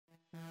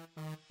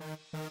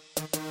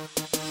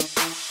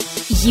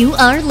You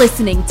are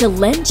listening to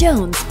Len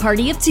Jones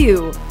Party of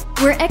Two,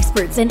 where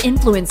experts and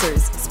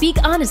influencers speak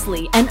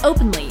honestly and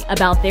openly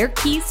about their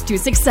keys to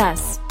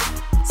success.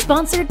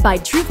 Sponsored by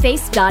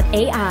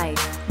TrueFace.ai,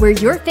 where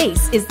your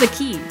face is the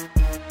key.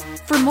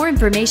 For more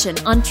information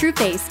on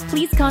TrueFace,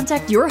 please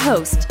contact your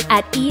host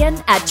at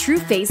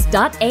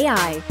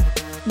ian@trueface.ai.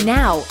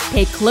 Now,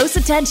 pay close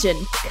attention,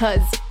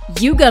 cause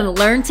you gonna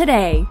learn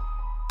today.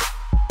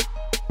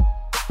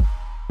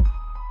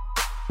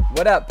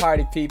 What up,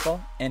 party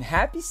people, and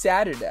happy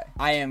Saturday.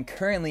 I am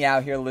currently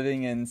out here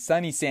living in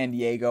sunny San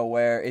Diego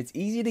where it's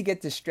easy to get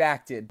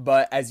distracted,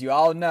 but as you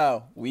all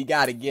know, we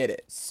gotta get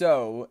it.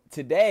 So,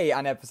 today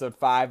on episode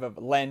 5 of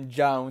Len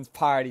Jones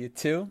Party of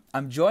Two,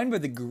 I'm joined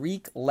with the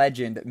Greek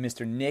legend,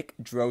 Mr. Nick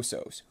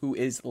Drossos, who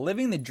is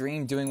living the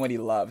dream doing what he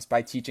loves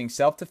by teaching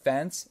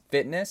self-defense,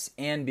 fitness,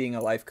 and being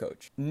a life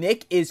coach.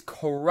 Nick is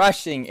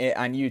crushing it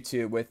on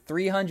YouTube with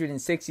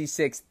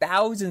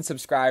 366,000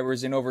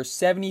 subscribers and over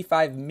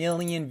 75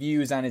 million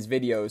views on his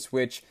videos,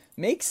 which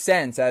makes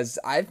sense as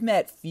I've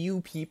met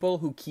few people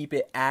who keep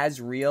it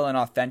as real and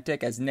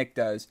authentic as Nick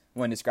does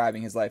when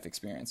describing his life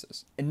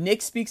experiences. And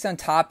Nick speaks on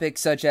topics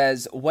such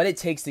as what it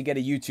takes to get a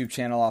YouTube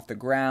channel off the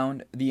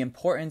ground, the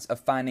importance of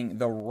finding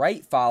the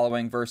right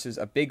following versus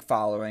a big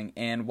following,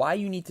 and why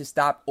you need to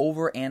stop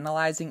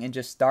overanalyzing and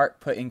just start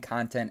putting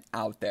content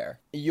out there.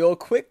 You'll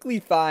quickly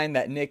find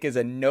that Nick is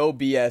a no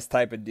BS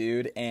type of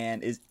dude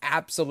and is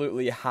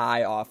absolutely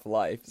high off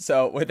life.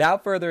 So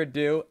without further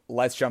ado,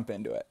 let's jump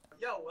into it.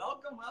 Yo,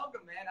 welcome,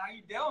 man. How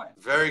you doing?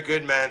 Very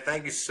good, man.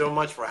 Thank you so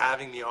much for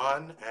having me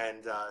on,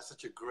 and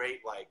such a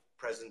great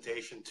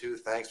presentation too.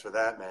 Thanks for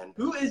that, man.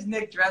 Who is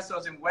Nick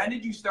Drossos, and when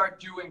did you start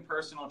doing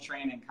personal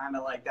training? Kind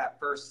of like that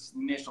first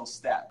initial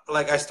step.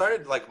 I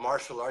started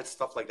martial arts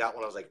stuff like that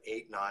when I was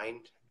 8,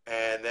 9.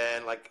 And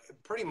then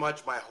pretty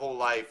much my whole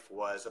life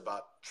was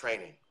about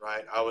training,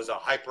 right? I was a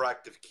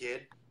hyperactive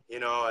kid.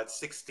 At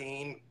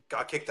 16,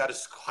 got kicked out of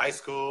high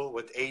school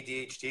with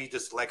ADHD,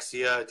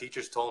 dyslexia.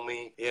 Teachers told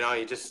me, you're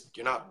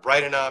not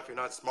bright enough, you're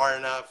not smart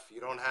enough, you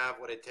don't have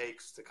what it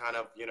takes to kind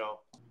of,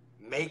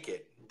 make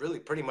it. Really,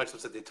 pretty much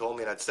that's what they told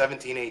me. And at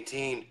 17,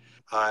 18,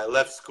 I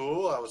left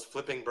school. I was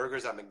flipping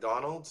burgers at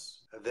McDonald's.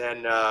 And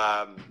then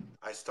I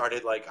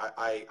started,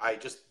 I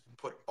just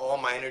put all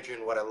my energy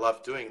in what I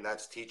love doing.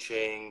 That's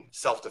teaching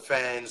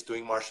self-defense,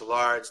 doing martial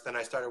arts. Then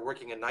I started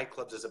working in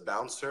nightclubs as a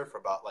bouncer for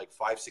about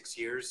 5, 6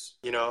 years.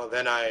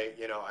 Then I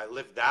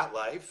lived that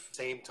life.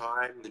 Same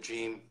time, the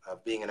dream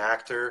of being an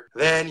actor.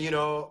 Then,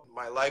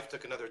 my life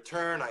took another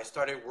turn. I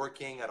started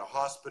working at a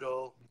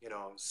hospital,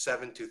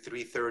 7 to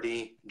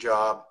 3:30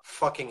 job.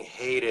 Fucking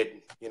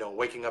hated,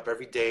 waking up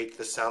every day to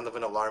the sound of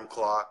an alarm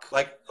clock.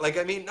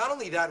 Not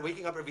only that,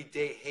 waking up every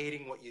day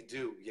hating what you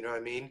do, you know what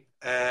I mean?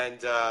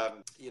 And,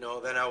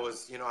 then I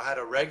was, I had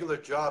a regular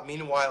job.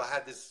 Meanwhile, I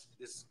had this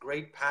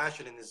great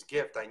passion and this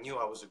gift. I knew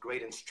I was a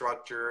great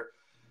instructor.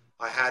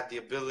 I had the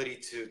ability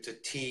to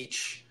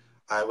teach.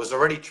 I was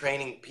already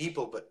training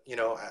people, but,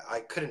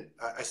 I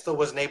still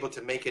wasn't able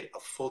to make it a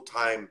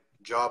full-time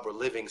job or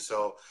living.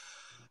 So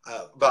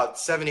about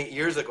 7, 8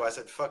 years ago, I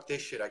said, fuck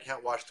this shit. I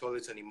can't wash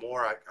toilets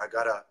anymore. I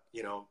gotta,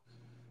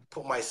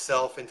 put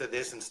myself into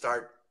this and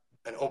start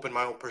and open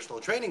my own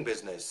personal training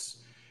business.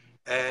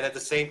 And at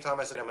the same time,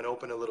 I said, I'm going to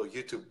open a little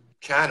YouTube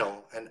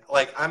channel. And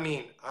I'm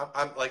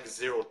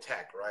zero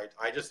tech, right?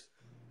 I just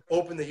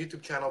opened the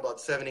YouTube channel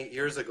about 7, 8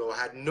 years ago. I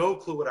had no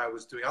clue what I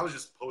was doing. I was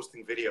just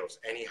posting videos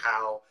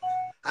anyhow.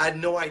 I had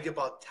no idea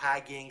about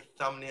tagging,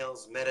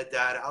 thumbnails,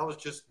 metadata. I was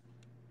just,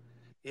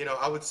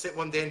 I would sit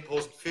one day and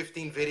post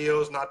 15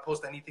 videos, not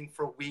post anything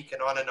for a week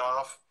and on and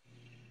off.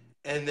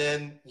 And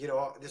then,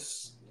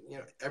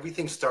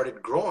 everything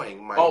started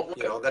growing.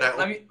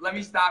 Let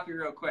me stop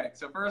you real quick.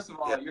 So first of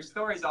all, Your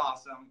story's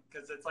awesome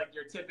because it's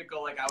your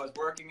typical, I was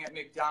working at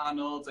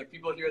McDonald's.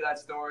 People hear that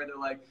story, they're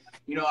like,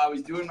 I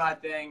was doing my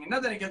thing. And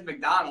nothing against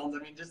McDonald's.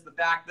 Just the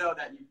fact though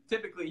that you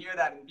typically hear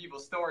that in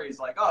people's stories,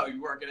 oh, you're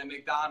working at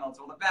McDonald's.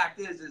 Well, the fact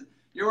is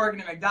you're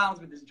working at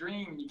McDonald's with this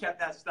dream and you kept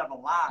that stuff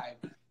alive.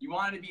 You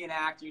wanted to be an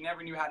actor, you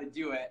never knew how to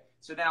do it.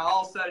 So now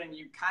all of a sudden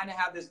you kind of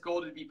have this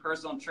goal to be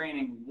personal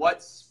training.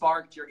 What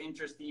sparked your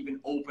interest to even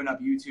open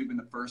up YouTube in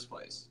the first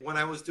place? When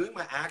I was doing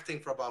my acting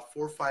for about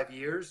 4 or 5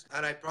 years,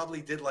 and I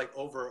probably did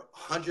over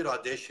 100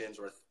 auditions,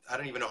 or I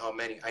don't even know how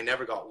many. I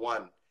never got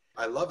one.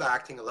 I love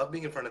acting. I love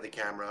being in front of the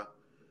camera.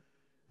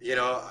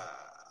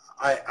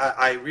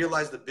 I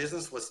realized the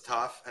business was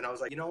tough, and I was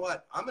like, you know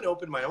what? I'm going to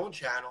open my own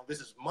channel.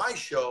 This is my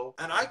show,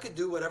 and I could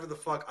do whatever the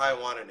fuck I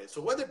want in it.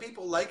 So whether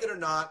people like it or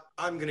not,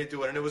 I'm going to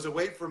do it. And it was a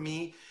way for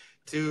me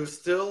to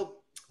still,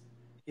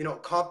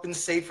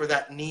 compensate for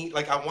that need.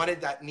 I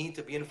wanted that need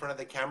to be in front of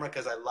the camera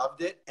because I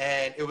loved it.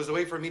 And it was a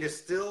way for me to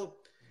still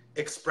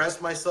express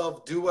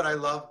myself, do what I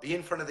love, be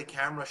in front of the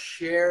camera,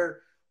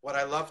 share what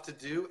I love to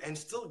do, and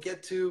still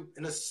get to,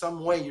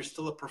 some way, you're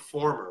still a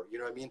performer. You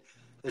know what I mean?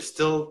 There's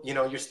still,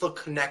 you're still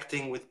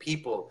connecting with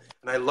people.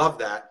 And I love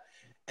that.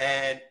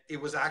 And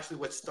it was actually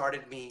what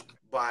started me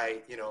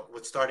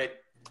what started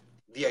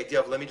the idea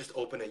of let me just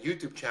open a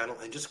YouTube channel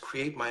and just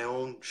create my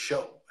own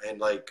show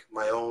and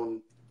my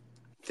own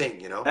thing,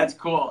 you know? That's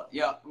cool.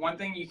 Yeah. One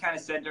thing you kind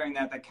of said during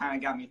that kind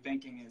of got me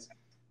thinking is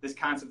this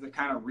concept of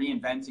kind of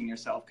reinventing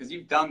yourself, because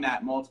you've done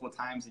that multiple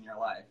times in your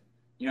life.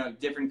 You know,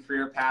 different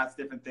career paths,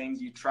 different things.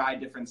 You try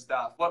different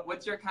stuff.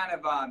 What's your kind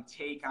of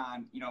take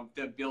on, you know,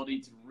 the ability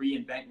to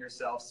reinvent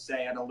yourself,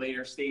 say at a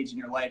later stage in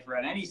your life or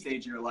at any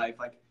stage in your life?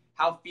 Like,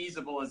 how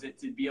feasible is it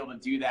to be able to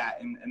do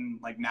that in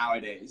like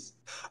nowadays?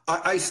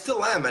 I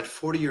still am at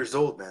 40 years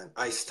old, man.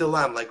 I still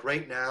am. Like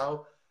right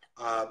now,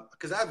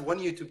 because I have one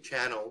YouTube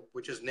channel,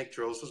 which is Nick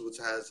Drossos, which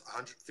has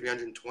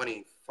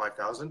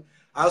 325,000.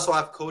 I also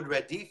have Code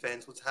Red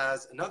Defense, which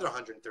has another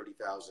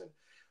 130,000.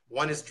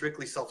 One is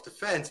strictly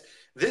self-defense.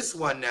 This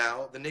one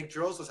now, the Nick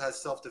Drossos,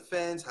 has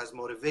self-defense, has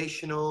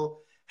motivational,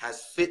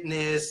 has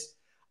fitness.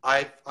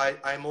 I'm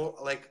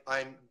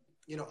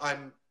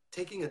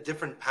taking a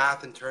different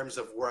path in terms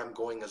of where I'm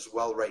going as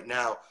well right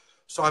now.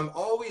 So I'm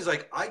always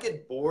like, I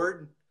get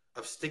bored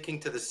of sticking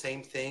to the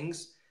same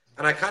things.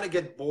 And I kind of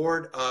get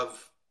bored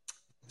of,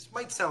 this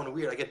might sound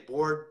weird, I get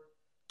bored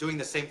doing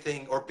the same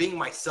thing or being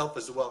myself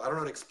as well. I don't know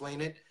how to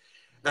explain it.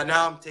 That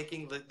now I'm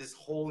taking this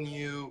whole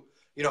new,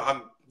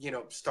 I'm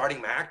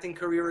starting my acting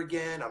career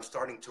again. I'm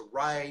starting to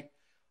write.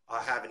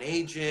 I have an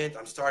agent.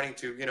 I'm starting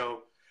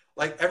to,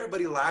 like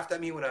everybody laughed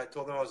at me when I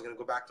told them I was going to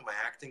go back to my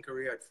acting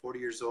career at 40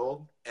 years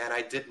old. And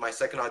I did my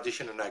second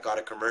audition and I got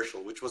a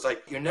commercial, which was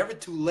like, you're never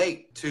too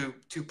late to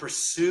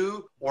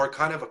pursue or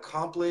kind of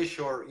accomplish,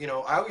 or,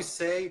 I always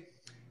say,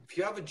 if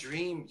you have a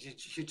dream,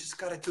 you just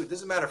got to do it. It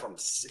doesn't matter if I'm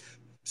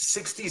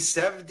 60,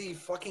 70,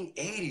 fucking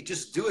 80.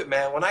 Just do it,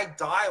 man. When I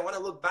die, I want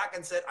to look back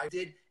and say, I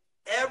did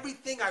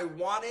everything I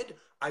wanted.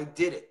 I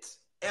did it.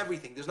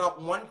 Everything. There's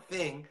not one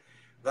thing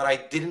that I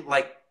didn't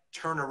like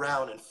turn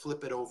around and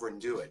flip it over and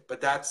do it.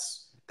 But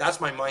that's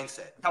my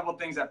mindset. A couple of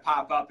things that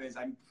pop up is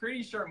I'm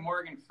pretty sure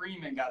Morgan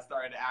Freeman got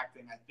started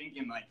acting, I think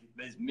in like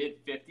his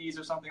mid-50s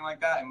or something like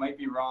that. I might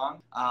be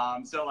wrong.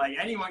 So like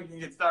anyone can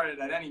get started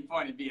at any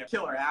point and be a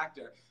killer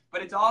actor.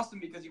 But it's awesome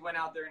because you went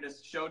out there and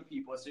just showed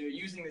people. So you're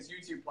using this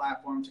YouTube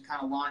platform to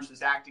kind of launch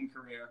this acting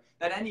career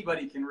that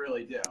anybody can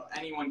really do.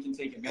 Anyone can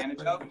take advantage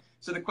of.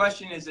 So the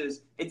question is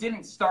it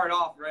didn't start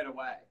off right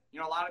away. A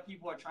lot of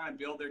people are trying to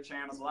build their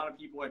channels. A lot of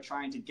people are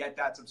trying to get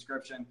that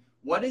subscription.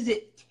 What does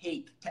it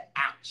take to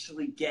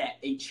actually get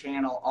a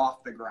channel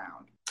off the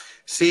ground?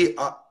 See,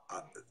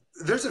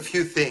 there's a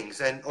few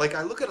things. And like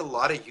I look at a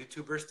lot of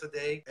YouTubers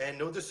today, and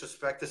no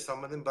disrespect to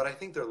some of them, but I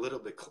think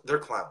they're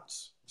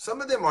clowns.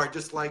 Some of them are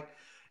just like,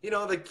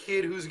 the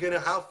kid who's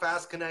how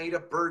fast can I eat a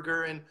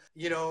burger, and,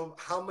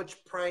 how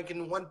much prank,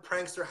 and one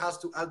prankster has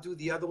to outdo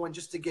the other one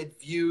just to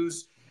get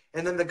views.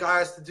 And then the guy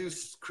has to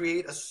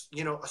create a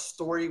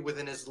story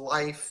within his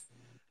life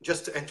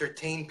just to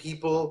entertain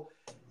people.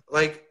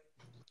 Like,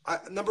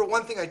 number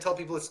one thing I tell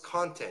people is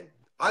content.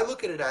 I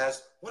look at it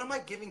as, what am I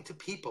giving to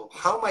people?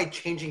 How am I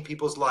changing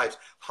people's lives?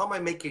 How am I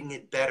making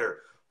it better?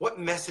 What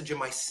message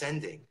am I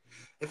sending?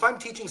 If I'm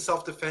teaching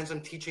self-defense,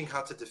 I'm teaching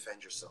how to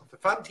defend yourself.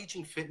 If I'm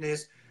teaching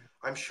fitness,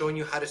 I'm showing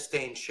you how to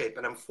stay in shape.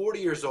 And I'm 40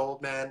 years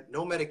old, man.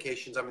 No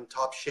medications. I'm in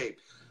top shape.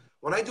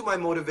 When I do my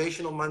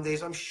motivational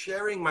Mondays, I'm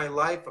sharing my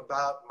life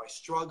about my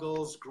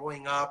struggles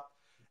growing up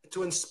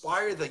to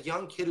inspire the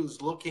young kid who's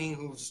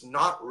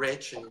not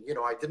rich. And,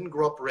 I didn't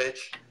grow up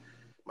rich.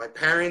 My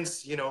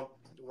parents,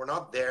 were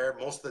not there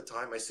most of the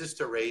time. My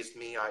sister raised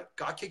me. I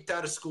got kicked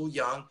out of school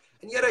young,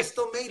 and yet I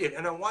still made it.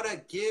 And I want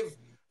to give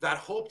that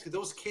hope to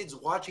those kids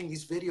watching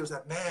these videos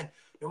that, man,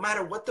 no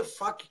matter what the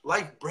fuck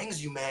life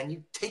brings you, man,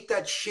 you take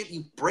that shit,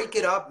 you break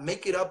it up,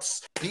 make it up,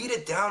 beat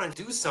it down and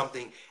do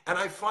something. And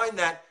I find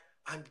that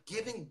I'm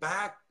giving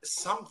back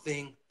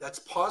something that's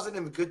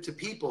positive and good to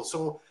people.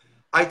 So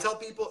I tell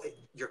people,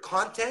 your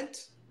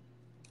content,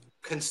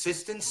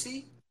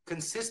 consistency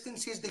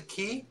is the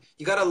key.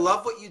 You got to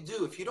love what you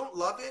do. If you don't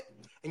love it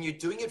and you're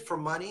doing it for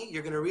money,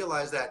 you're going to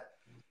realize that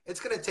it's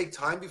going to take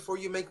time before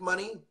you make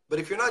money. But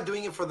if you're not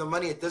doing it for the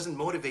money, it doesn't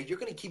motivate. You're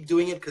going to keep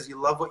doing it because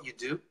you love what you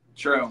do.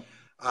 True.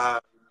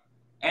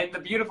 And the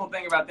beautiful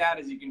thing about that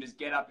is you can just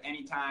get up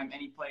anytime,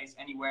 any place,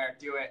 anywhere,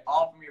 do it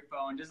all from your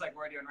phone, just like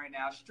we're doing right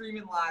now,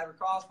 streaming live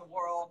across the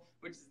world,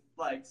 which is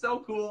like so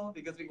cool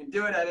because we can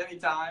do it at any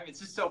time. It's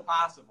just so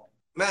possible.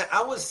 Man,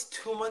 I was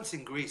 2 months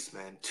in Greece,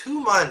 man.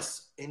 2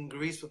 months in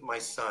Greece with my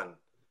son,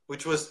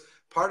 which was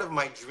part of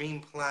my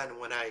dream plan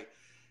when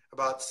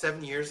about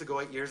 8 years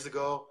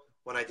ago,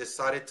 when I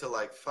decided to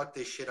like, fuck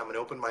this shit, I'm going to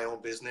open my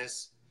own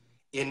business.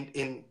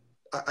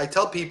 I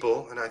tell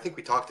people, and I think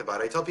we talked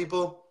about it, I tell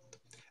people,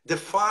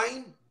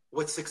 define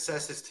what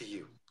success is to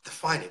you.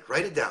 Define it.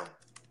 Write it down.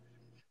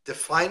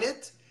 Define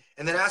it,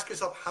 and then ask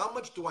yourself, how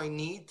much do I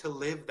need to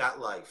live that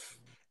life?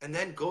 And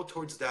then go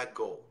towards that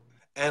goal.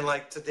 And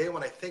like today,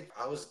 when I think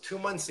I was 2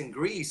 months in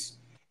Greece,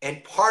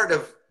 and part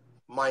of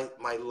my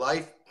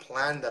life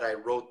plan that I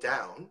wrote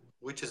down,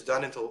 which is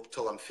done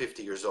until I'm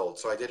 50 years old.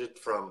 So I did it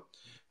from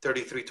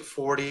 33 to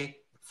 40,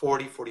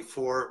 40,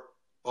 44,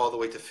 all the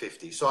way to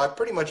 50. So I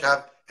pretty much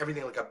have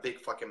everything like a big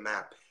fucking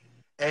map.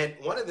 And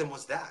one of them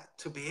was that,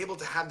 to be able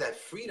to have that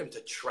freedom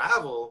to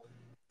travel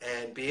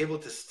and be able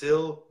to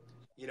still,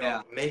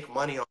 make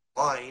money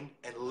online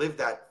and live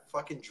that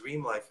fucking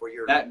dream life where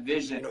you're, that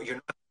vision. you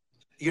know,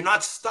 you're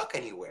not stuck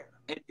anywhere.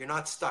 You're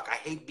not stuck. I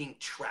hate being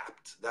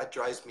trapped. That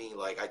drives me,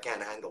 like, I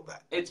can't handle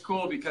that. It's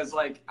cool because,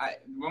 like,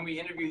 when we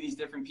interview these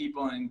different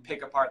people and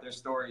pick apart their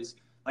stories,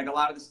 like, a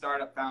lot of the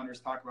startup founders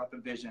talk about the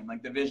vision.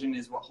 Like, the vision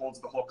is what holds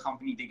the whole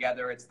company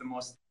together. It's the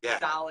most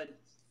solid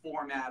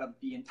format of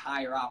the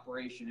entire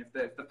operation.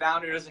 If the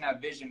founder doesn't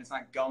have vision, it's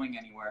not going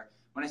anywhere.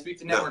 When I speak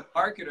to network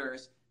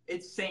marketers,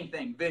 it's the same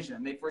thing,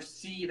 vision. They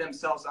foresee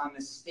themselves on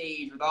this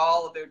stage with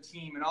all of their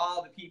team and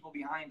all the people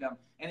behind them.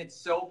 And it's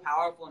so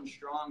powerful and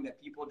strong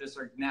that people just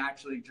are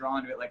naturally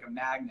drawn to it like a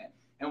magnet.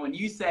 And when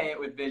you say it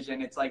with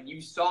vision, it's like you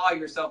saw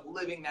yourself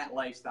living that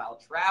lifestyle,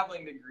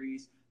 traveling to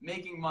Greece,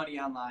 making money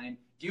online,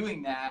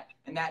 doing that.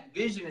 And that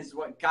vision is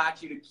what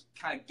got you to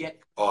kind of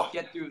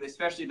get through,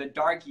 especially the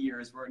dark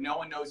years where no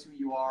one knows who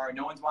you are,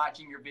 no one's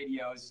watching your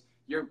videos.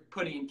 You're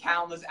putting in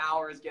countless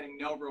hours, getting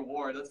no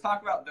reward. Let's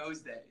talk about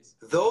those days.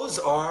 Those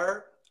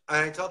are, and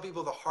I tell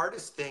people the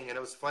hardest thing, and it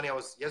was funny,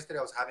 yesterday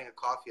I was having a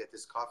coffee at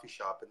this coffee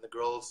shop, and the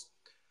girl's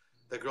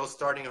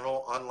starting her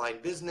whole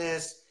online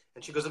business,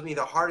 and she goes with me,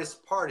 the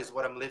hardest part is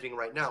what I'm living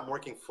right now. I'm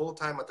working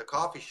full-time at the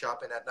coffee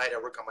shop, and at night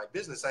I work on my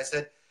business. I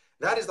said,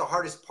 that is the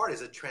hardest part,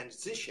 is a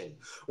transition.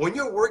 When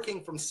you're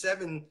working from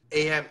 7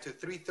 a.m. to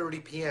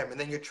 3:30 p.m., and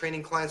then you're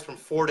training clients from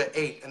 4 to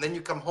 8, and then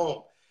you come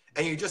home,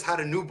 and you just had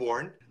a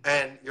newborn,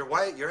 and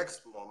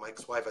my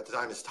ex-wife at the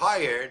time is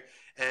tired,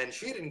 and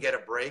she didn't get a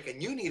break,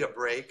 and you need a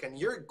break, and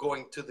you're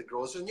going to the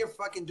grocery, and you're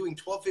fucking doing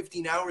 12,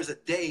 15 hours a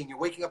day, and you're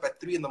waking up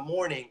at 3 in the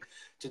morning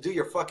to do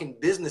your fucking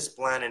business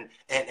plan,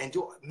 and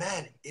do,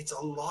 man, it's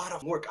a lot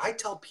of work. I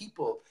tell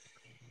people,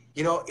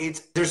 you know,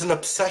 there's an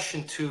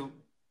obsession to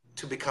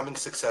becoming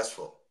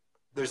successful.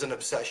 There's an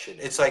obsession.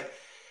 It's like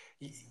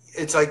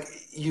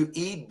you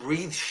eat,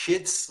 breathe,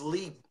 shit,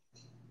 sleep.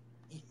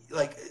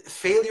 Like,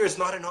 failure is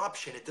not an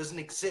option. It doesn't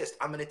exist.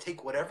 I'm going to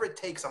take whatever it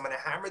takes. I'm going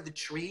to hammer the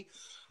tree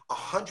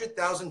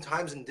 100,000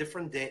 times in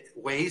different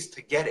ways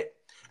to get it.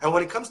 And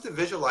when it comes to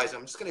visualizing,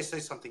 I'm just going to say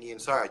something, Ian.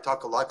 Sorry, I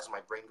talk a lot because my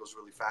brain goes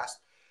really fast.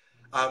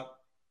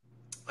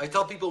 I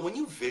tell people, when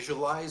you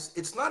visualize,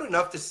 it's not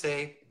enough to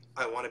say,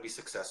 I want to be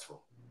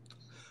successful.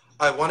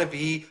 I want to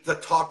be the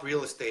top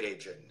real estate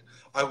agent.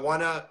 I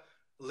want to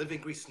live in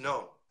Greece.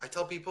 No. I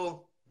tell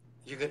people,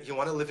 you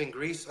want to live in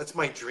Greece? That's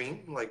my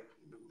dream. Like,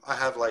 I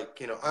have,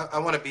 like, you know, I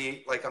want to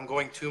be, like, I'm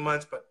going 2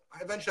 months, but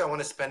eventually I want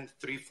to spend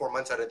 3-4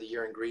 months out of the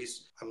year in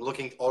Greece. I'm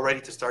looking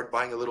already to start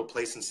buying a little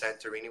place in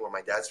Santorini where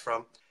my dad's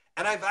from.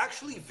 And I've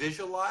actually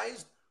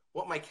visualized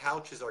what my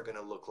couches are going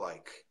to look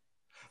like,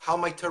 how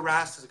my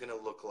terrace is going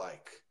to look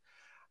like.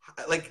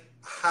 Like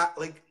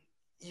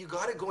you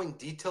got to go in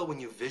detail when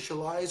you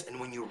visualize and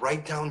when you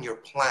write down your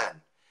plan.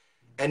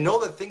 And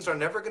know that things are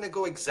never going to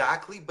go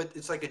exactly, but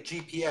it's like a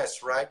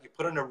GPS, right? You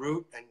put on a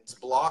route and it's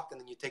blocked, and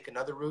then you take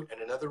another route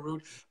and another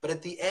route. But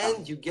at the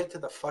end, you get to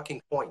the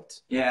fucking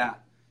point. Yeah.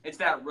 It's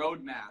that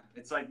roadmap.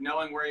 It's like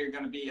knowing where you're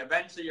going to be.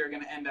 Eventually, you're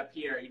going to end up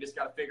here. You just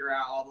got to figure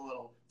out all the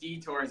little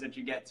detours that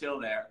you get till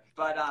there.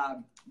 But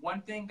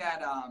one thing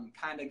that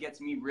kind of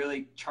gets me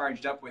really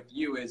charged up with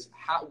you is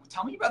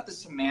tell me about the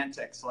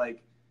semantics.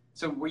 Like,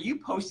 so were you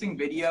posting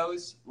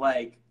videos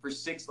like for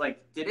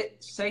did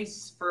it say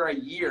for a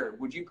year,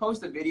 would you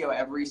post a video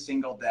every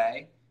single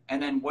day?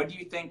 And then what do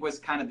you think was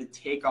kind of the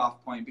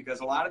takeoff point? Because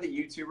a lot of the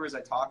YouTubers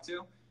I talk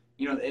to,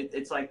 you know,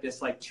 it's like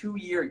this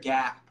 2-year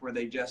gap where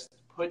they just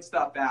put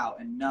stuff out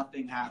and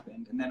nothing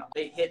happened. And then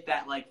they hit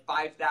that like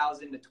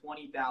 5,000 to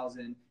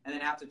 20,000. And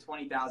then after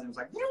 20,000, it was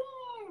like,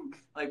 woo!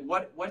 Like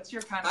what's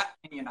your kind of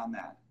opinion on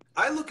that?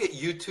 I look at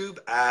YouTube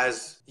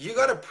as you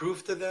got to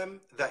prove to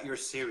them that you're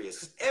serious.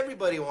 'Cause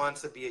everybody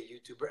wants to be a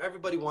YouTuber.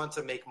 Everybody wants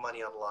to make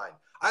money online.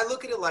 I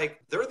look at it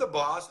like they're the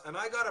boss, and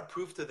I got to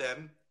prove to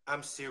them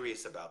I'm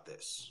serious about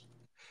this.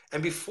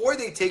 And before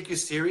they take you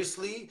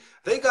seriously,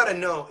 they got to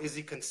know, is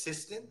he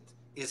consistent?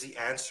 Is he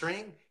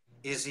answering?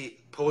 Is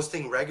he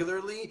posting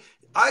regularly?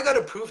 I got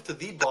to prove to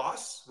the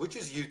boss, which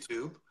is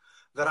YouTube,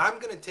 that I'm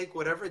going to take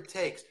whatever it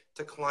takes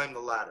to climb the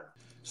ladder.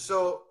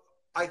 So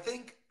I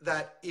think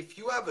that if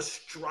you have a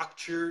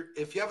structure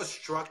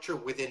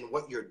within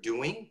what you're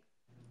doing,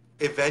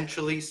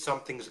 eventually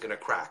something's going to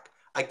crack.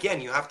 Again,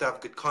 you have to have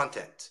good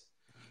content.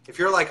 If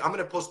you're like, I'm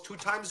going to post 2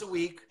 times a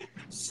week,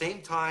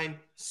 same time,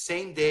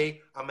 same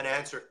day, I'm going to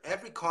answer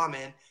every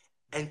comment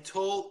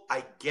until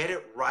I get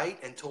it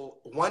right,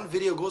 until one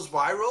video goes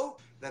viral,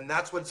 then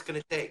that's what it's going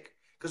to take.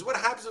 Because what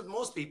happens with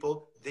most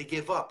people, they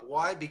give up.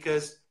 Why?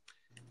 Because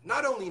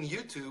not only in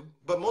YouTube,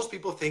 but most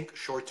people think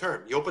short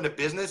term. You open a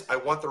business, I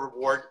want the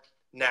reward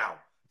now.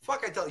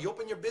 Fuck, I tell you,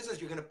 open your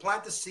business, you're going to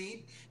plant the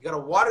seed, you got to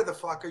water the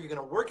fucker, you're going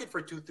to work it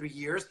for 2-3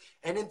 years,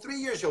 and in 3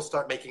 years, you'll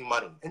start making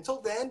money.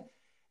 Until then,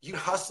 you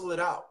hustle it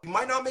out. You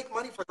might not make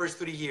money for the first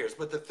 3 years,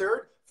 but the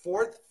 3rd,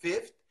 4th,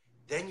 5th,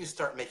 then you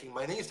start making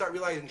money. Then you start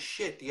realizing,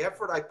 shit, the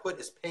effort I put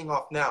is paying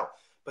off now.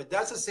 But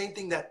that's the same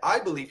thing that I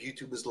believe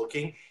YouTube is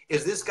looking.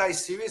 Is this guy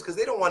serious? Because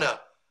they don't want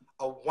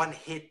a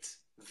one-hit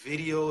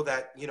video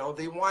that, you know,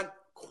 they want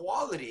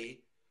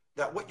quality,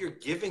 that what you're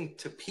giving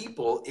to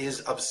people is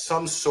of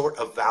some sort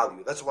of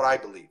value. That's what I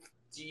believe.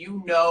 do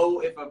you know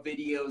if a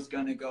video is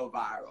going to go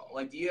viral?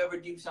 Like, do you ever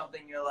do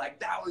something you're like,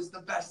 that was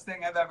the best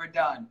thing I've ever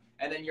done?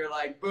 And then you're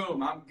like,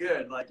 boom, I'm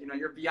good. Like, you know,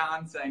 you're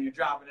Beyonce and you're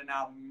dropping an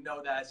album. You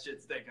know that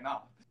shit's taking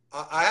off.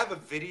 I have a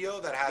video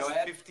that has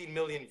 15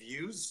 million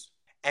views.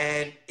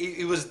 And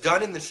it was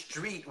done in the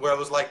street where I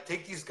was like,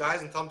 take these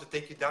guys and tell them to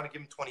take you down and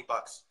give them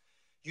 $20.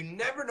 You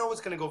never know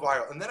what's going to go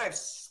viral. And then I've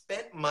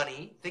spent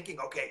money thinking,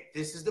 okay,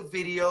 this is the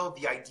video.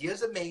 The idea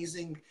is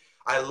amazing.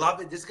 I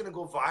love it. This is going to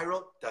go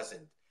viral.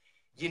 Doesn't.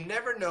 You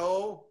never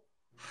know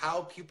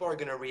how people are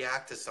going to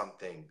react to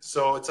something.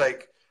 So it's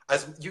like,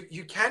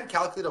 you can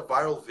calculate a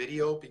viral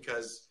video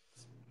because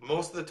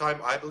most of the time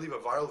I believe a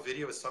viral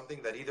video is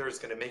something that either is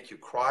going to make you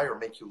cry or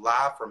make you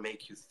laugh or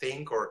make you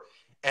think,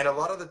 and a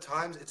lot of the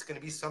times it's going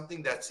to be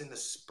something that's in the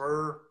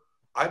spur.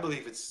 I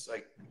believe it's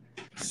like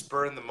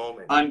spur in the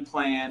moment.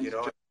 Unplanned, you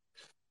know,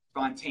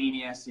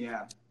 spontaneous.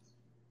 Yeah.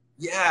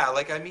 Yeah.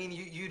 Like, I mean,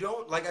 you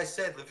don't, like I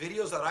said, the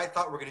videos that I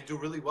thought were going to do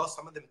really well,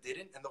 some of them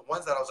didn't. And the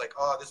ones that I was like,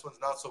 oh, this one's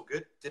not so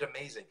good, did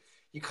amazing.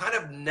 You kind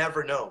of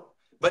never know,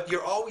 but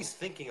you're always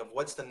thinking of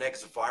what's the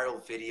next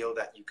viral video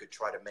that you could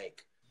try to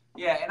make.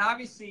 Yeah, and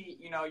obviously,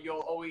 you know, you'll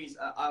always,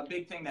 a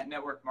big thing that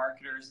network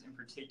marketers in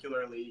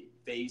particularly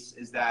face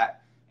is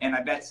that, and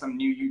I bet some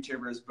new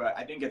YouTubers, but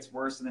I think it's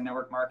worse in the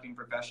network marketing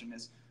profession,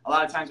 is a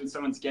lot of times when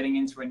someone's getting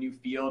into a new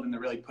field and they're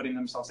really putting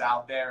themselves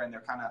out there and they're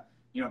kind of,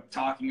 you know,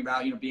 talking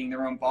about, you know, being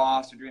their own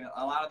boss or doing,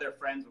 a lot of their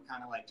friends will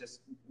kind of like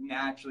just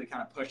naturally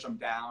kind of push them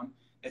down.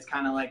 It's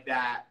kind of like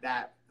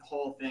that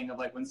whole thing of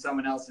like when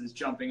someone else is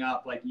jumping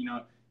up, like, you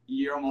know,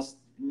 you're almost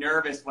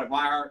nervous, like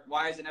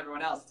why isn't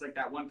everyone else? It's like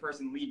that one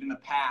person leaving the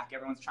pack.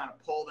 Everyone's trying to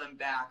pull them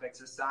back, like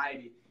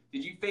society.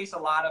 Did you face a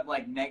lot of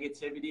like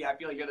negativity? I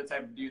feel like you're the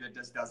type of dude that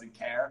just doesn't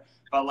care.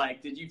 But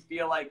like, did you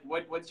feel like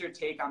what's your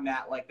take on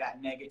that? Like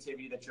that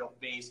negativity that you'll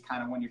face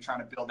kind of when you're trying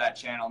to build that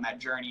channel and that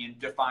journey and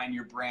define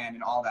your brand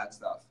and all that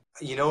stuff?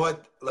 You know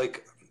what?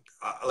 Like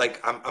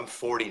I'm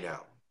 40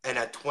 now, and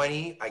at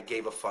 20 I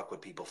gave a fuck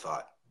what people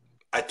thought.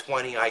 At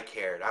 20 I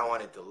cared. I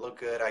wanted to look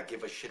good. I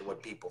give a shit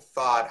what people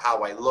thought,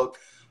 how I looked.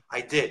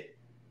 I did.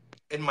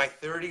 In my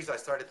 30s, I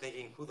started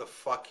thinking, who the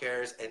fuck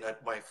cares? And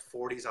at my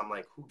 40s, I'm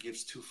like, who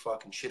gives two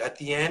fucking shit? At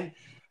the end,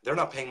 they're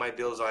not paying my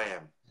bills, I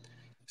am.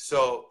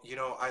 So, you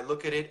know, I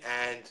look at it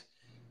and,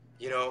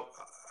 you know,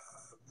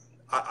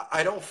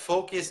 I don't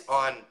focus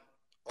on,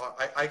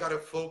 I got to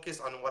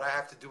focus on what I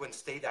have to do and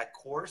stay that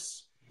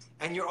course.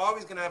 And you're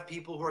always going to have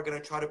people who are going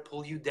to try to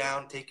pull you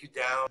down, take you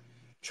down,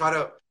 try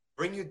to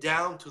bring you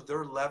down to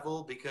their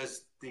level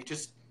because they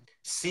just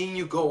seeing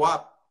you go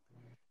up.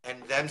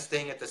 And them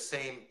staying at the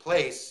same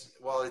place,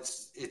 well,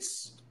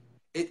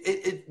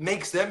 it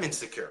makes them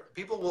insecure.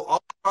 People will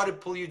all try to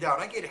pull you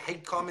down. I get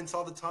hate comments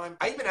all the time.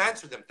 I even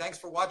answer them. Thanks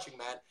for watching,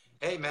 man.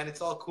 Hey, man,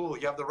 it's all cool.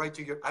 You have the right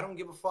to your. I don't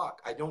give a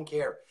fuck. I don't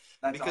care.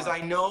 That's because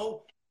awesome. I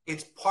know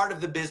it's part of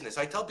the business.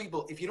 I tell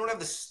people, if you don't have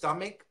the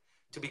stomach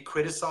to be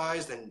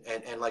criticized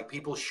and like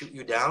people shoot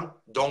you down,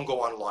 don't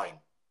go online.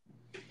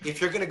 If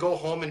you're going to go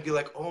home and be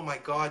like, oh, my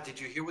God, did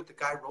you hear what the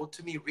guy wrote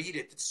to me? Read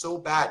it. It's so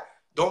bad.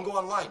 Don't go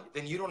online.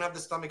 Then you don't have the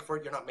stomach for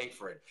it. You're not made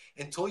for it.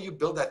 Until you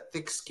build that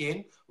thick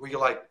skin where you're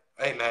like,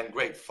 hey, man,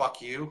 great.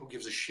 Fuck you. Who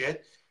gives a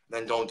shit?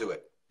 Then don't do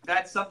it.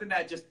 That's something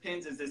that just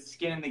pins is this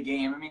skin in the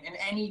game. I mean, in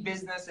any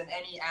business, in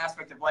any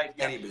aspect of life,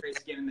 you have to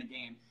create skin in the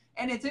game.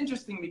 And it's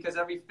interesting because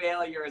every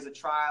failure is a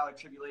trial or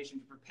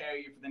tribulation to prepare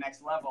you for the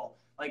next level.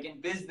 Like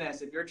in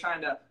business, if you're trying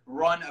to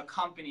run a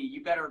company,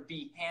 you better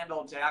be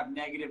handled to have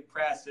negative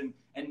press and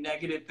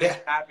negative things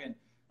happen.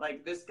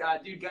 Like this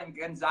dude,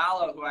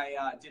 Gonzalo, who I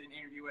did an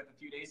interview with a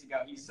few days ago,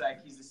 he's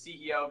the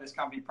CEO of this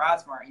company,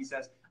 ProdSmart. He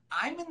says,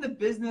 I'm in the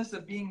business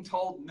of being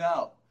told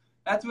no.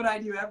 That's what I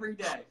do every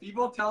day.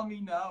 People tell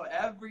me no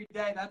every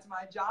day. That's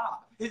my job,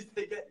 is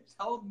to get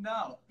told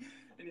no.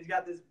 And he's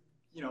got this,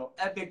 you know,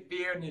 epic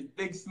beard and his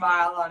big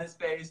smile on his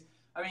face.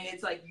 I mean,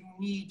 it's like you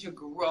need to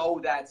grow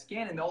that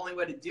skin. And the only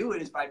way to do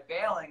it is by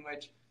failing,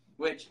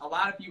 which a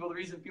lot of people, the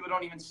reason people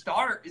don't even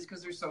start is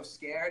because they're so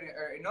scared.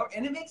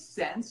 And it makes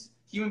sense.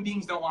 Human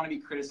beings don't want to be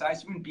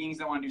criticized. Human beings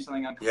don't want to do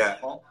something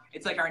uncomfortable. Yeah.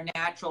 It's like our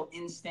natural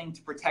instinct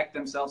to protect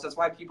themselves. That's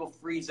why people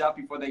freeze up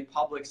before they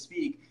public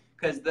speak,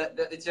 because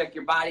it's like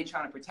your body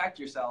trying to protect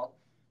yourself.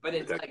 But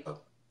it's like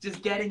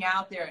just getting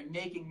out there and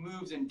making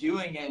moves and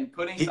doing it and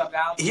putting stuff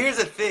out there. Here's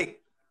the thing.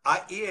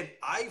 Ian,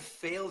 I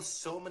failed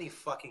so many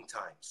fucking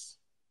times.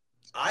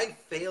 I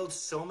failed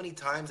so many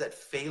times that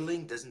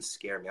failing doesn't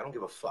scare me. I don't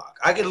give a fuck.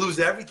 I could lose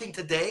everything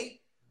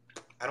today.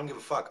 I don't give a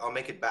fuck. I'll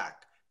make it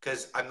back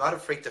because I'm not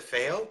afraid to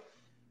fail.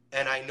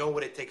 And I know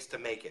what it takes to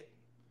make it.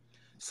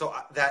 So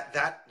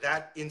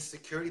that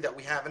insecurity that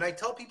we have. And I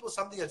tell people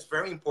something that's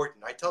very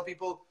important. I tell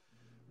people,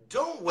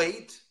 don't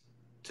wait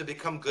to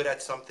become good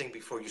at something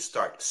before you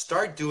start.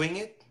 Start doing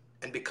it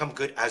and become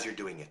good as you're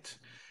doing it.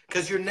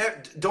 Because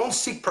don't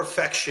seek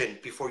perfection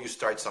before you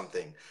start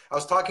something. I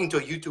was talking to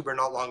a YouTuber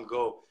not long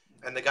ago,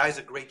 and the guy's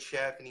a great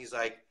chef. And he's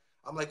like,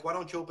 I'm like, why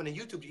don't you open a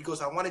YouTube? He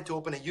goes, I wanted to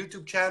open a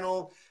YouTube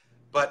channel.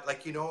 But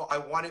like, you know, I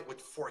want it with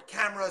 4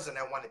 cameras and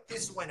I want it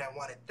this way and I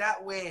want it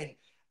that way.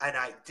 and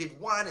I did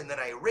one and then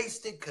I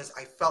erased it because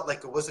I felt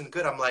like it wasn't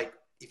good. I'm like,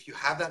 if you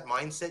have that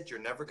mindset, you're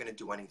never going to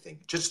do anything.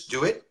 Just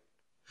do it.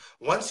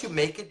 Once you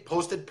make it,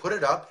 post it, put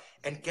it up,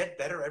 and get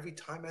better every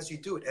time as you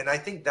do it. And I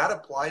think that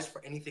applies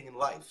for anything in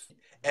life.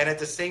 And at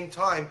the same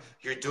time,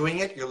 you're doing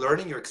it, you're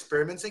learning, you're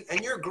experimenting, and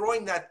you're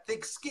growing that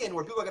thick skin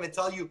where people are going to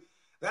tell you,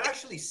 that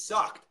actually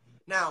sucked.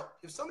 Now,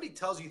 if somebody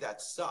tells you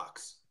that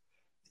sucks,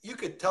 you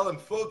could tell them,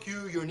 fuck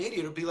you, you're an idiot.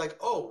 It'll be like,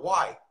 oh,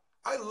 why?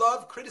 I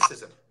love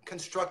criticism,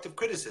 constructive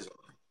criticism.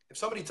 If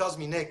somebody tells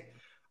me, Nick,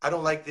 I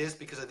don't like this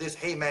because of this,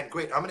 hey, man,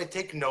 great. I'm going to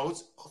take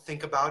notes. I'll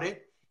think about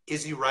it.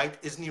 Is he right?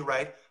 Isn't he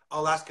right?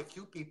 I'll ask a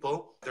few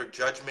people, their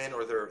judgment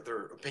or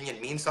their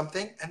opinion means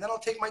something, and then I'll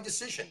take my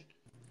decision.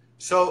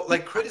 So,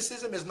 like,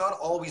 criticism is not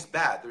always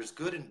bad. There's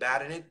good and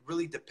bad in it. It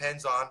really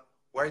depends on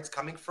where it's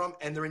coming from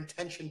and their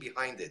intention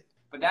behind it.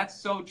 But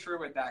that's so true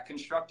with that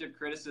constructive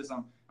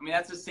criticism. I mean,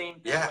 that's the same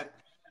thing with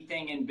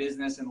anything in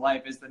business and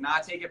life, is to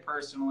not take it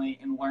personally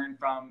and learn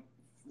from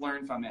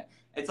it.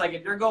 It's like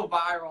if you go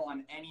viral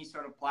on any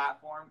sort of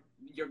platform,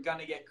 you're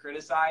gonna get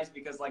criticized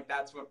because like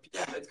that's what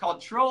it's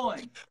called,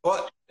 trolling.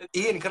 Well,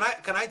 Ian, can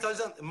I tell you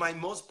something? My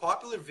most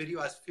popular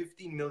video has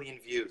 15 million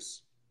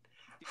views.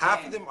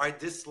 Half of them are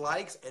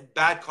dislikes and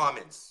bad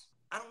comments.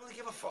 I don't really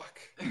give a fuck.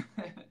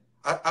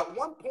 At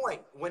one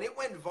point, when it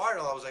went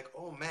viral, I was like,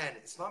 oh man,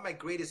 it's not my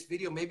greatest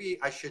video. Maybe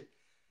I should.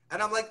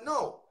 And I'm like,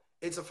 no,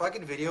 it's a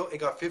fucking video. It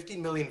got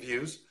 15 million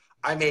views.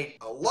 I made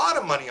a lot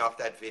of money off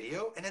that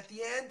video. And at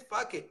the end,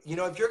 fuck it. You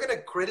know, if you're going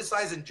to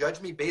criticize and judge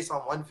me based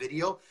on one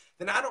video,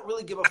 then I don't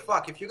really give a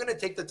fuck. If you're going to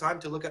take the time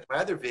to look at my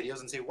other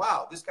videos and say,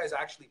 wow, this guy's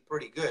actually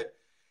pretty good,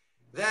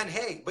 then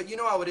hey, but you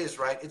know how it is,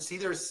 right? It's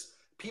either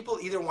people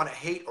either want to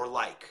hate or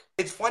like.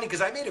 It's funny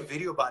because I made a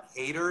video about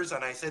haters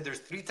and I said there's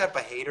 3 types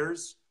of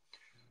haters.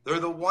 They're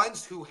the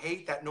ones who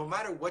hate that no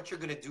matter what you're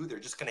going to do, they're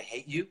just going to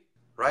hate you,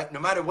 right? No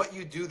matter what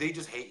you do, they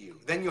just hate you.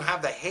 Then you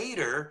have the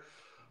hater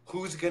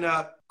who's going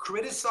to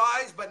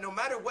criticize, but no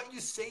matter what you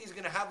say, he's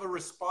going to have a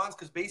response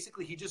because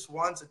basically he just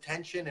wants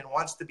attention and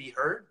wants to be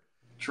heard.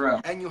 True.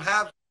 And you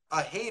have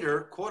a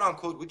hater, quote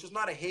unquote, which is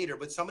not a hater,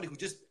 but somebody who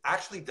just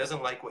actually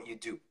doesn't like what you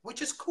do,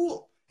 which is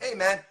cool. Hey,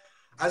 man,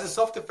 as a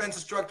self-defense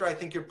instructor, I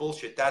think you're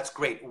bullshit. That's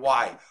great.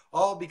 Why?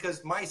 Oh,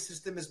 because my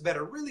system is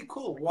better. Really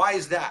cool. Why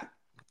is that?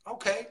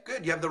 Okay,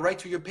 good. You have the right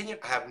to your opinion.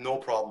 I have no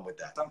problem with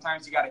that.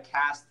 Sometimes you got to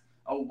cast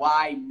a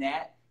wide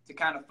net to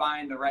kind of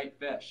find the right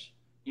fish.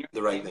 You know,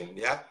 the right thing,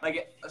 yeah.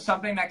 Like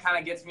something that kind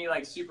of gets me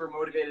like super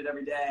motivated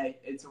every day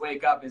to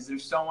wake up is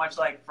there's so much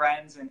like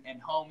friends and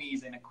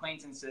homies and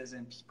acquaintances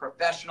and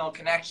professional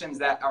connections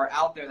that are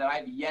out there that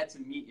I've yet to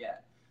meet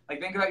yet.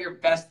 Like think about your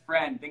best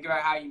friend. Think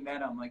about how you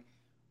met him. Like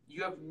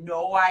you have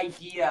no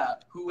idea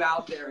who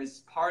out there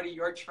is part of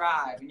your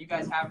tribe and you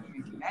guys haven't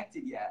even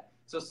connected yet.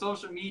 So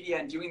social media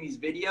and doing these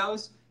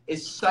videos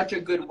is such a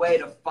good way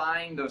to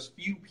find those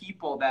few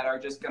people that are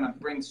just going to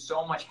bring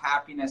so much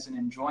happiness and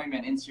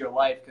enjoyment into your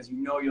life because you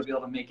know you'll be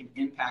able to make an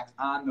impact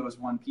on those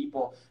one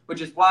people,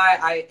 which is why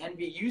I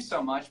envy you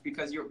so much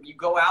because you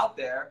go out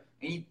there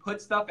and you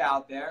put stuff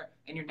out there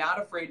and you're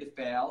not afraid to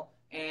fail.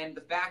 And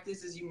the fact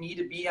is you need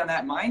to be on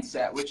that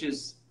mindset, which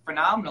is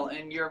phenomenal.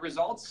 And your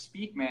results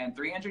speak, man.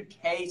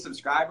 300K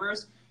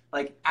subscribers.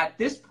 Like at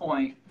this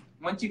point,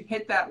 once you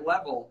hit that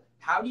level,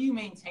 how do you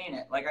maintain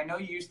it? Like, I know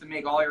you used to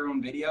make all your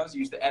own videos,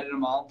 you used to edit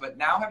them all, but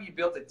now have you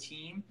built a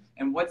team?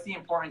 And what's the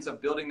importance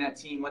of building that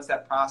team? What's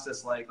that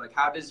process like? Like,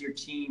 how does your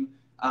team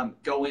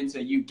go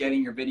into you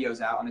getting your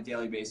videos out on a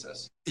daily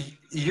basis?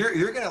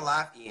 You're going to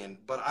laugh, Ian,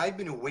 but I've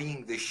been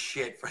winging this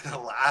shit for the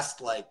last,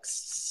 like,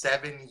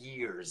 7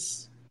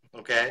 years,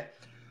 okay?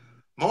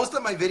 Most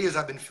of my videos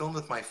have been filmed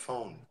with my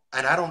phone,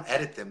 and I don't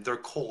edit them. They're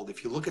cold.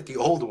 If you look at the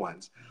old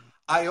ones,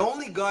 I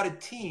only got a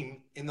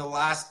team in the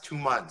last 2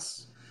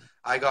 months.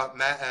 I got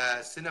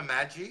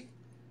Cinemagy,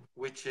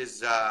 which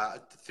is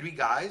 3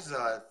 guys,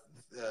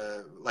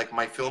 like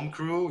my film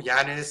crew,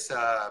 Yanis,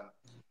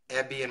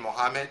 Ebby, and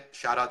Mohammed.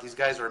 Shout out, these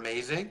guys are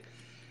amazing.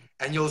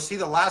 And you'll see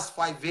the last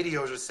 5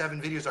 videos or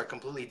 7 videos are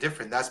completely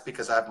different. That's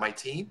because I have my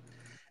team.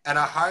 And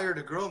I hired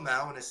a girl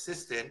now, an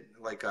assistant,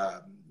 like,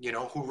 you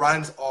know, who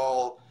runs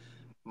all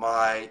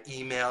my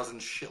emails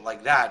and shit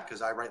like that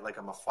because I write like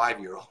I'm a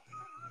 5-year-old,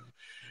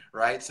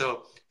 right?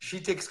 So she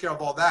takes care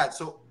of all that.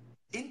 So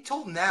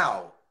until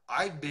now,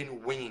 I've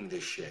been winging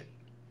this shit.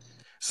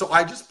 So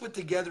I just put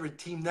together a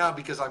team now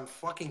because I'm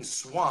fucking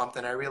swamped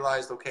and I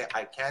realized, okay,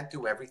 I can't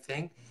do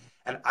everything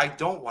and I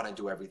don't want to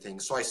do everything.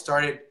 So I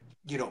started,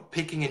 you know,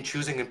 picking and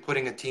choosing and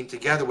putting a team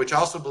together, which I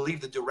also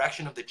believe the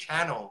direction of the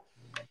channel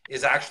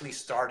is actually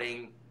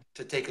starting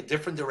to take a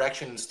different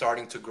direction and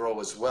starting to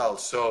grow as well.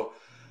 So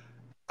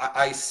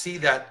I see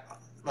that,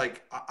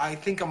 like, I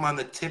think I'm on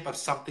the tip of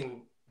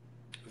something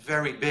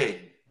very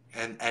big.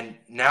 And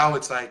now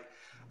it's like,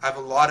 I have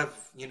a lot of,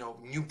 you know,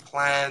 new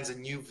plans and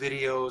new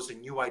videos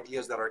and new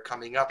ideas that are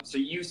coming up. So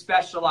you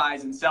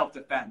specialize in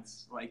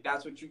self-defense. Like,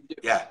 that's what you do.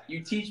 Yeah.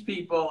 You teach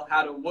people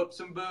how to whoop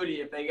some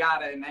booty if they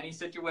got it in any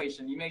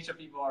situation. You make sure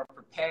people are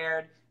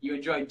prepared. You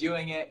enjoy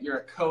doing it. You're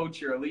a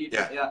coach. You're a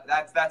leader. Yeah.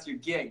 That's your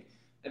gig.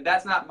 if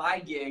that's not my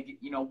gig,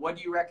 you know, what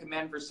do you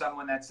recommend for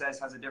someone that says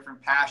has a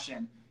different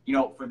passion, you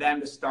know, for them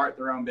to start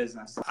their own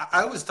business?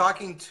 I was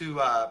talking to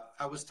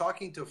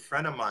a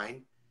friend of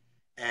mine,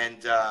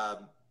 and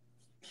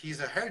he's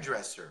a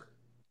hairdresser,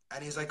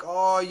 and he's like,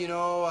 oh, you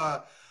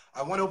know,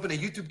 I want to open a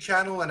YouTube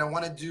channel, and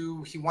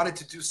he wanted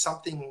to do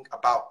something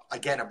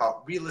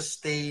about real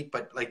estate,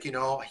 but like, you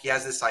know, he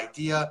has this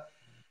idea,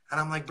 and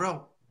I'm like,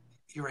 bro,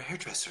 you're a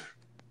hairdresser.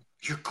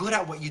 You're good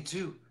at what you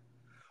do.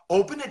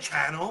 Open a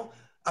channel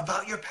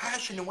about your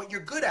passion and what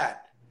you're good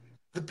at.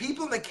 The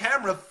people in the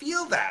camera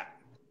feel that.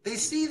 They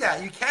see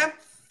that. You can't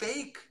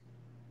fake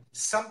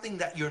something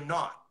that you're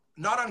not.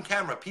 Not on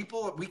camera.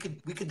 People, we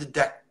could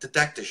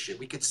detect this shit.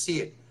 We could see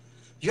it.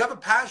 You have a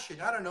passion.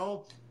 I don't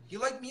know. You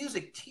like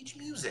music. Teach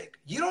music.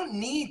 You don't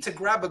need to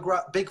grab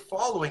a big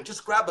following.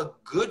 Just grab a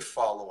good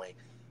following.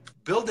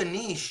 Build a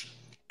niche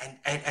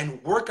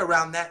and work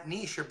around that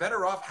niche. You're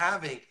better off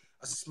having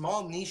a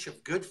small niche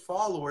of good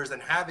followers than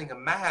having a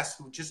mass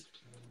who just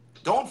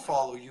don't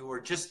follow you or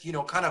just, you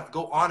know, kind of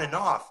go on and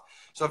off.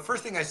 So the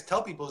first thing I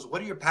tell people is,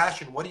 what are your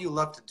passion? What do you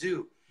love to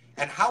do?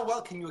 And how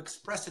well can you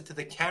express it to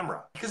the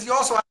camera? Because you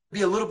also have to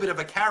be a little bit of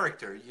a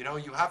character. You know,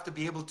 you have to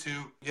be able to,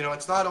 you know,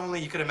 it's not only,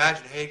 you can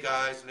imagine, hey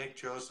guys, Nick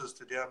Drossos,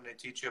 today I'm going to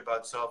teach you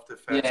about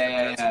self-defense.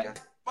 Yeah.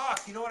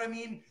 Fuck, you know what I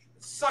mean?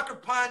 Sucker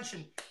punch,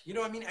 and you know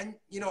what I mean? And,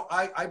 you know,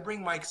 I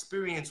bring my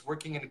experience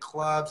working in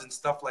clubs and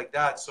stuff like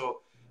that.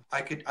 So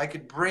I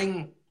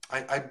bring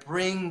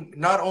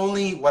not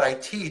only what I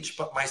teach,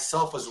 but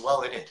myself as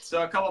well in it.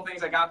 So a couple of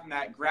things I got from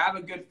that: grab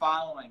a good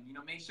following. You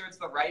know, make sure it's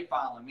the right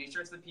following. Make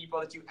sure it's the people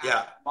that you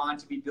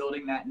want to be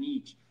building that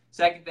niche.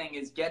 Second thing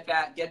is get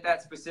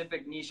that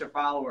specific niche of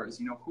followers.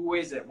 You know, who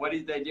is it? What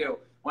did they do?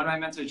 One of my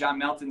mentors, John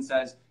Melton,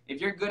 says, if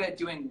you're good at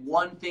doing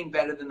one thing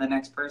better than the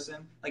next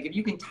person, like if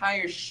you can tie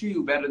your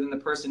shoe better than the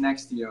person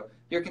next to you,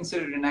 you're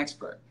considered an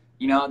expert.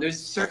 You know,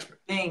 there's certain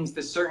things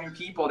to certain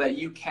people that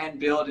you can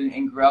build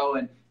and grow.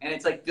 And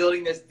it's like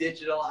building this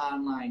digital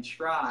online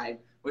tribe,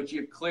 which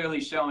you've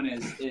clearly shown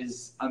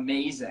is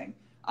amazing,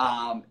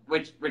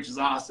 which is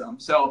awesome.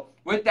 So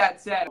with that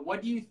said,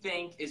 what do you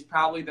think is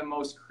probably the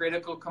most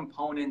critical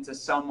component to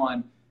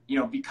someone, you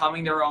know,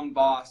 becoming their own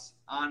boss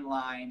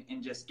online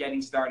and just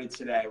getting started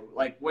today?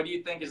 Like, what do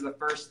you think is the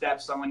first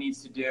step someone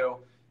needs to do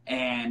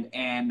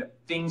and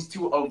things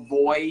to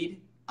avoid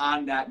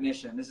on that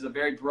mission? This is a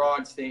very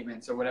broad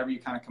statement, so whatever you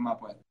kind of come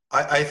up with.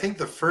 I think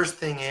the first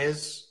thing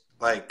is,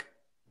 like,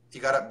 you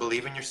got to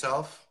believe in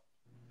yourself.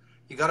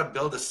 You got to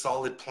build a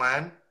solid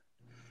plan.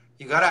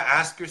 You got to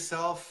ask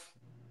yourself,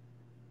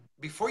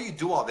 before you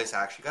do all this,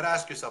 actually, you got to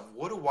ask yourself,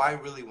 what do I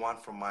really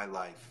want from my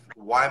life?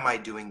 Why am I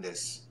doing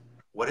this?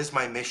 What is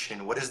my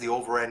mission? What is the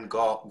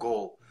overall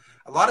goal?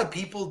 A lot of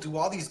people do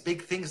all these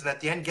big things and at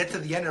the end, get to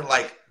the end and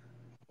like,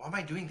 why am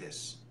I doing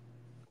this?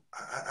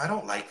 I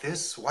don't like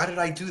this. Why did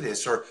I do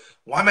this? Or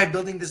why am I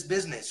building this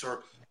business?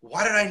 Or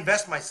why did I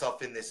invest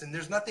myself in this? And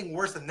there's nothing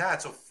worse than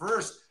that. So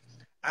first,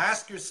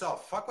 ask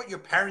yourself, fuck what your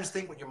parents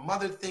think, what your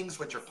mother thinks,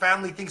 what your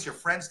family thinks, your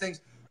friends think.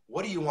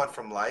 What do you want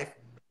from life?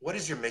 What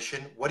is your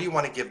mission? What do you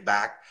want to give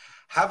back?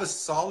 Have a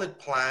solid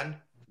plan.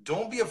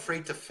 Don't be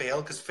afraid to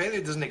fail, because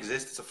failure doesn't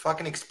exist. It's a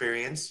fucking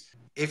experience.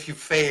 If you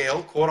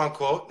fail, quote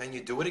unquote, then you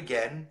do it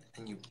again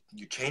and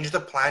you change the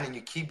plan and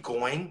you keep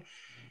going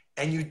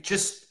and you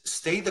just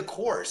stay the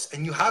course,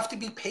 and you have to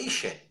be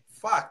patient.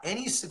 Fuck,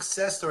 any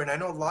success story, and I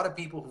know a lot of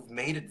people who've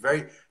made it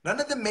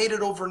none of them made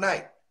it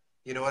overnight.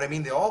 You know what I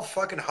mean? They all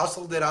fucking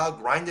hustled it out,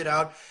 grind it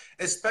out,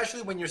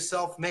 especially when you're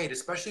self-made,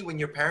 especially when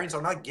your parents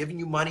are not giving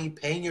you money,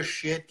 paying your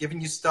shit, giving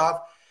you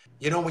stuff.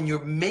 You know, when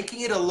you're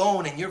making it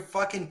alone and you're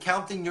fucking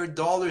counting your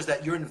dollars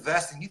that you're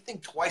investing, you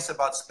think twice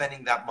about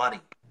spending that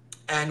money.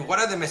 And what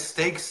are the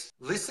mistakes?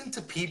 Listen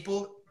to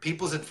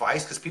people's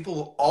advice, because people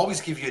will always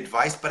give you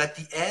advice. But at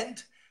the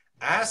end,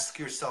 ask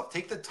yourself,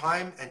 take the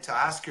time and to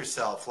ask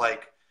yourself,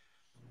 like,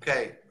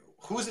 okay,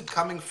 who's it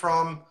coming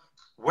from?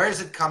 Where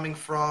is it coming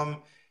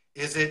from?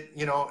 Is it,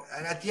 you know,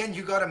 and at the end,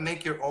 you got to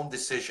make your own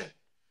decision,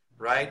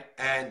 right?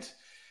 And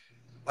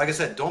like I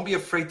said, don't be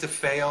afraid to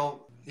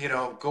fail. You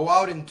know, go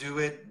out and do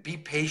it. Be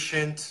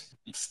patient.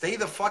 Stay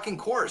the fucking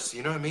course.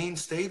 You know what I mean?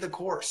 Stay the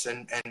course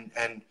and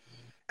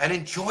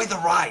enjoy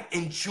the ride.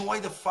 Enjoy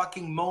the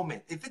fucking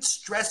moment. If it's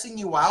stressing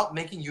you out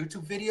making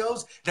YouTube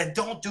videos, then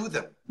don't do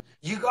them.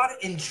 You got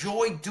to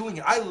enjoy doing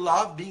it. I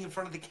love being in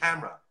front of the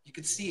camera. You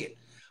could see it.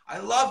 I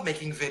love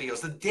making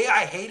videos. The day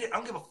I hate it, I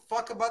don't give a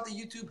fuck about the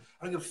YouTube.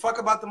 I don't give a fuck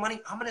about the money.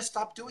 I'm going to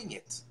stop doing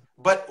it.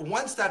 But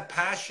once that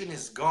passion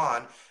is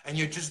gone and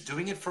you're just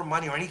doing it for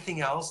money or anything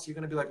else, you're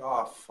going to be like,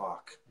 oh,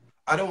 fuck.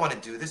 I don't want to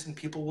do this, and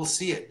people will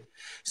see it.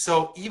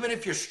 So even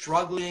if you're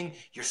struggling,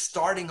 you're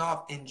starting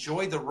off,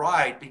 enjoy the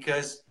ride,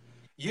 because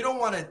you don't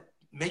want to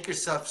make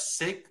yourself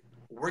sick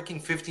working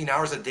 15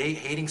 hours a day,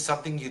 hating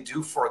something you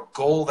do for a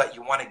goal that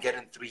you want to get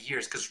in 3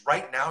 years, because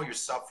right now you're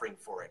suffering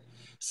for it.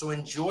 So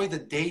enjoy the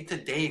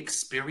day-to-day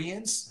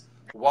experience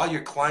while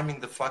you're climbing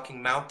the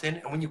fucking mountain.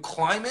 And when you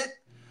climb it,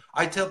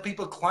 I tell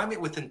people, climb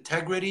it with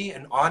integrity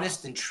and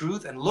honest and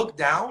truth, and look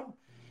down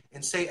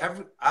and say,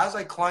 as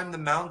I climb the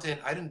mountain,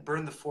 I didn't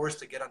burn the forest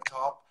to get on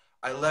top.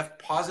 I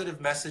left positive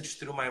message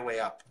through my way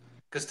up.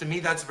 Because to me,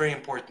 that's very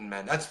important,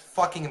 man. That's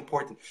fucking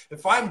important.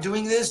 If I'm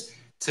doing this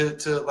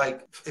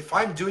if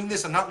I'm doing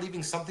this, I'm not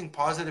leaving something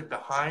positive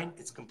behind,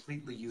 it's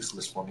completely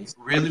useless for me. It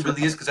really,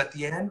 really is. Because at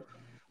the end,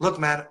 look,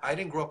 man, I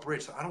didn't grow up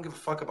rich, so I don't give a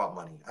fuck about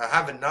money. I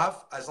have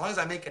enough. As long as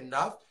I make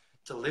enough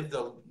to live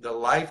the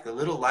life, the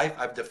little life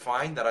I've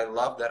defined that I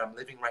love, that I'm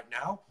living right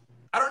now,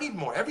 I don't need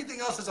more. Everything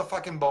else is a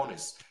fucking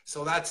bonus.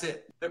 So that's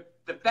it.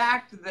 The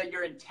fact that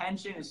your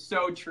intention is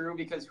so true,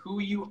 because who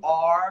you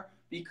are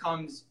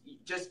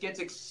just gets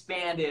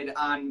expanded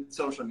on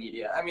social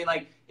media. I mean,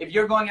 like, if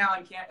you're going out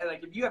and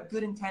if you have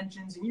good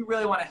intentions and you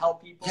really want to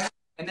help people,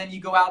 and then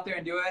you go out there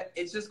and do it,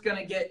 it's just going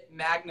to get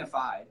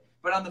magnified.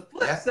 But on the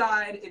flip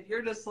side, if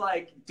you're just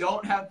like,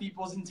 don't have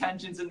people's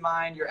intentions in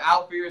mind, you're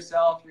out for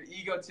yourself, you're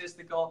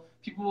egotistical,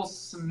 people will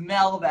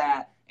smell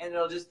that. And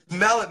it'll just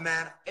smell it,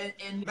 man.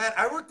 And man,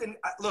 I worked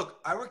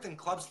in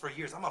clubs for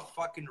years. I'm a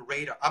fucking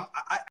radar.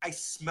 I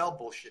smell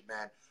bullshit,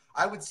 man.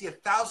 I would see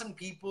 1,000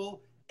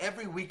 people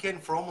every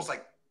weekend for almost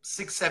like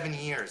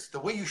 6-7 years. The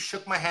way you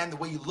shook my hand, the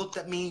way you looked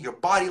at me, your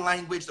body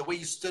language, the way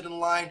you stood in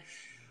line,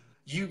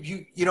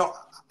 you know,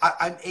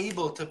 I'm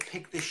able to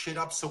pick this shit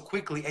up so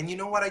quickly. And you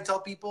know what I tell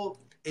people?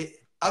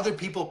 Other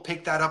people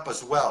pick that up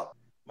as well.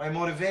 My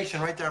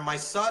motivation right there, my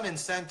son in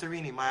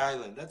Santorini, my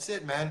island. That's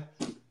it, man.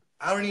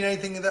 I don't need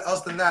anything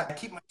else than that. I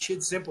keep my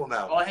shit simple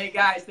now. Well, hey,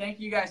 guys,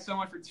 thank you guys so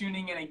much for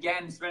tuning in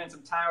again and spending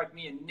some time with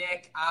me and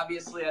Nick.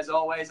 Obviously, as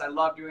always, I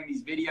love doing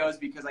these videos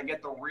because I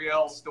get the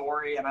real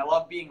story, and I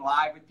love being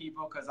live with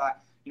people because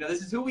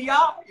this is who we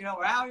are. You know,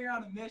 we're out here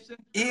on a mission.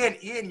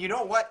 Ian, you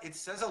know what? It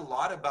says a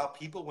lot about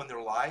people when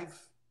they're live,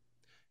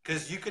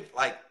 because you could,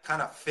 like,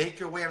 kind of fake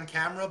your way on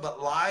camera,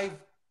 but live,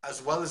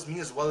 as well as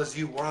me, as well as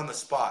you, we're on the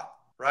spot,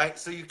 right?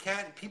 So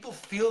people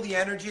feel the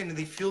energy and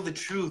they feel the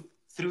truth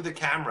through the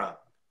camera.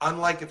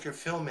 Unlike if you're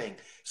filming.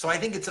 So I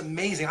think it's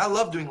amazing. I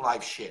love doing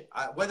live shit.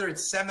 Whether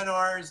it's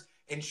seminars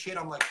and shit,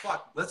 I'm like,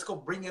 fuck, let's go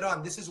bring it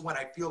on. This is when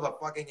I feel the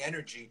fucking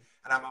energy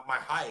and I'm at my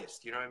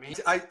highest. You know what I mean?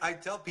 I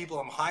tell people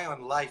I'm high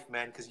on life,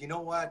 man, because you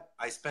know what?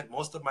 I spent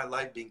most of my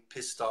life being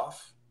pissed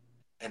off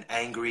and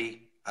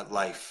angry at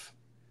life.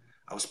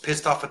 I was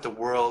pissed off at the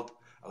world.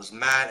 I was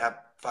mad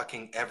at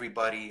fucking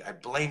everybody. I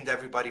blamed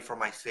everybody for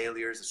my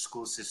failures, the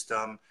school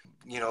system,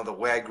 you know, the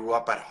way I grew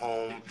up at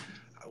home,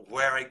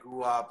 where I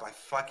grew up.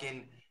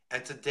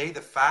 And today,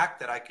 the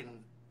fact that I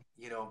can,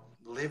 you know,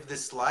 live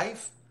this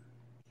life,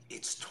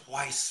 it's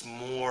twice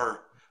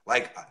more.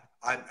 Like,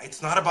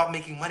 it's not about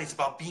making money. It's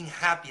about being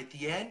happy at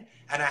the end.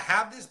 And I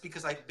have this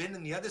because I've been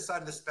on the other side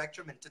of the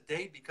spectrum. And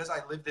today, because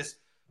I live this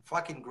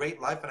fucking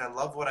great life and I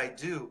love what I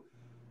do,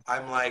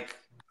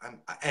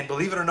 and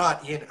believe it or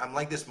not, Ian, I'm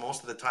like this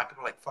most of the time.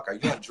 People are like, fuck, are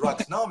you on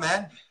drugs? No,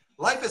 man.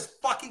 Life is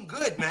fucking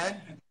good,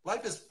 man.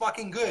 Life is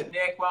fucking good.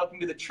 Nick,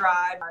 welcome to the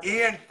tribe.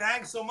 Ian,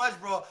 thanks so much,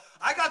 bro.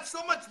 I got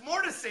so much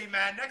more to say,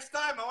 man. Next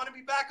time, I want to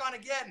be back on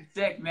again.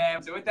 Sick,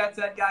 man. So with that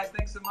said, guys,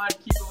 thanks so much.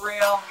 Keep it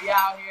real. We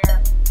out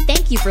here.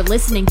 Thank you for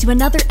listening to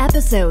another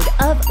episode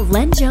of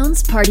Len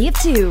Jones Party of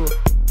Two.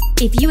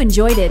 If you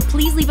enjoyed it,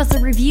 please leave us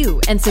a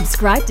review and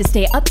subscribe to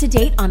stay up to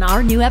date on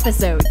our new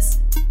episodes.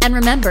 And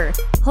remember,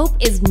 hope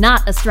is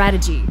not a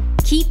strategy.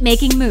 Keep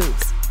making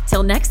moves.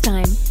 Till next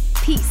time,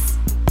 peace.